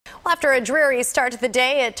Well, after a dreary start to the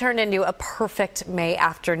day, it turned into a perfect May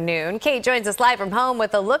afternoon. Kate joins us live from home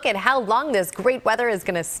with a look at how long this great weather is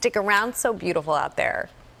going to stick around. So beautiful out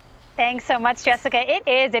there. Thanks so much, Jessica.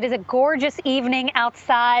 It is a gorgeous evening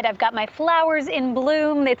outside. I've got my flowers in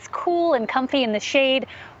bloom. It's cool and comfy in the shade,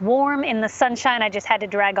 warm in the sunshine. I just had to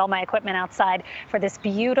drag all my equipment outside for this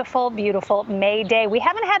beautiful, beautiful May day. We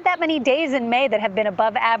haven't had that many days in May that have been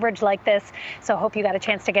above average like this, so I hope you got a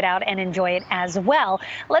chance to get out and enjoy it as well.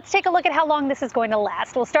 Let's take a look at how long this is going to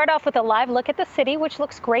last. We'll start off with a live look at the city, which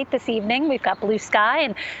looks great this evening. We've got blue sky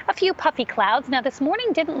and a few puffy clouds. Now, this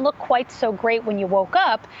morning didn't look quite so great when you woke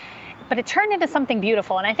up, but it turned into something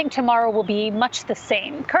beautiful, and I think tomorrow will be much the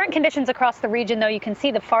same. Current conditions across the region, though, you can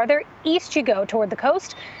see the farther east you go toward the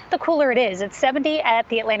coast, the cooler it is. It's 70 at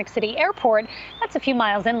the Atlantic City Airport. That's a few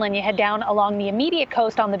miles inland. You head down along the immediate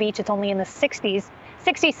coast on the beach, it's only in the 60s.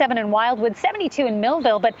 67 in Wildwood, 72 in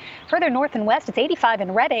Millville, but further north and west, it's 85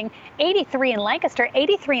 in Redding, 83 in Lancaster,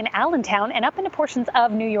 83 in Allentown, and up into portions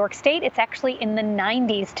of New York State, it's actually in the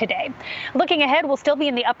 90s today. Looking ahead, we'll still be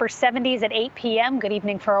in the upper 70s at 8 p.m. Good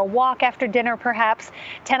evening for a walk after dinner, perhaps.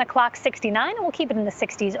 10 o'clock, 69, and we'll keep it in the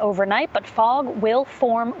 60s overnight, but fog will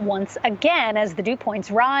form once again as the dew points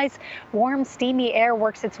rise. Warm, steamy air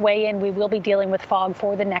works its way in. We will be dealing with fog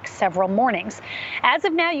for the next several mornings. As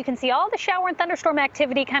of now, you can see all the shower and thunderstorm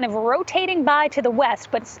activity kind of rotating by to the west,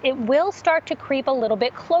 but it will start to creep a little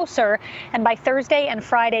bit closer. And by Thursday and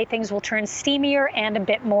Friday, things will turn steamier and a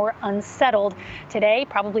bit more unsettled. Today,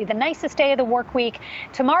 probably the nicest day of the work week.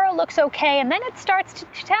 Tomorrow looks okay, and then it starts to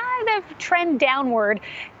kind of trend downward,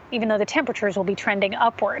 even though the temperatures will be trending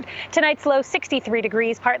upward. Tonight's low 63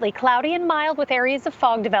 degrees, partly cloudy and mild with areas of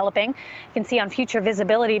fog developing. You can see on future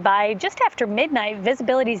visibility by just after midnight,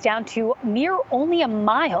 visibility is down to near only a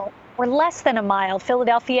mile or less than a mile,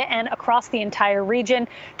 Philadelphia and across the entire region.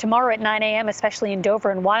 Tomorrow at 9 a.m., especially in Dover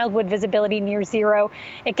and Wildwood, visibility near zero.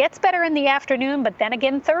 It gets better in the afternoon, but then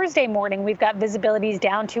again Thursday morning, we've got visibilities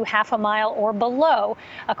down to half a mile or below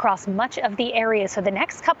across much of the area. So the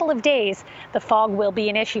next couple of days, the fog will be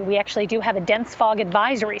an issue. We actually do have a dense fog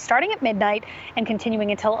advisory starting at midnight and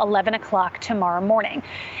continuing until 11 o'clock tomorrow morning.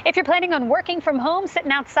 If you're planning on working from home,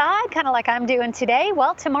 sitting outside, kind of like I'm doing today,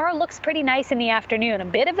 well, tomorrow looks pretty nice in the afternoon. A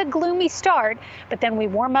bit of a gloomy start, but then we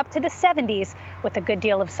warm up to the 70s with a good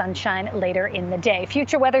deal of sunshine later in the day.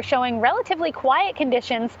 Future weather showing relatively quiet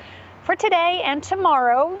conditions for today and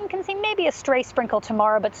tomorrow. You can see maybe a stray sprinkle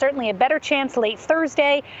tomorrow, but certainly a better chance late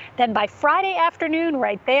Thursday. Then by Friday afternoon,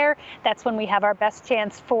 right there, that's when we have our best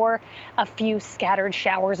chance for a few scattered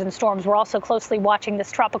showers and storms. We're also closely watching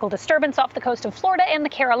this tropical disturbance off the coast of Florida and the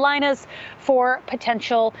Carolinas for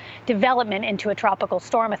potential development into a tropical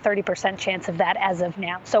storm, a 30% chance of that as of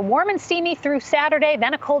now. So warm and steamy through Saturday,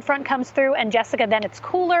 then a cold front comes through, and Jessica, then it's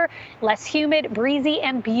cooler, less humid, breezy,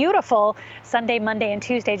 and beautiful Sunday, Monday, and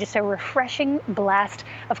Tuesday. Just a refreshing blast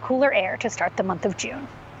of cooler air to start the month of June.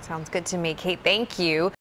 Sounds good to me, Kate. Thank you.